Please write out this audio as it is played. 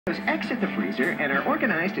Exit the freezer and are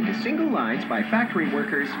organized into single lines by factory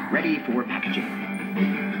workers ready for packaging.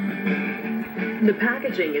 The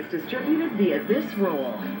packaging is distributed via this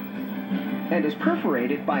roll And is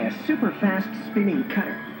perforated by a super fast spinning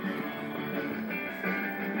cutter.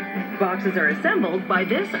 Boxes are assembled by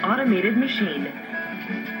this automated machine.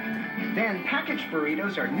 Then packaged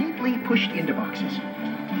burritos are neatly pushed into boxes.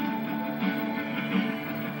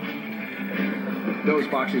 Those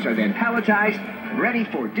boxes are then palletized, ready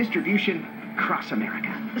for distribution across America.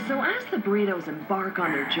 So as the burritos embark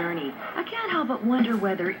on their journey, I can't help but wonder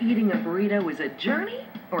whether eating a burrito is a journey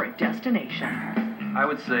or a destination. I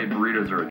would say burritos are a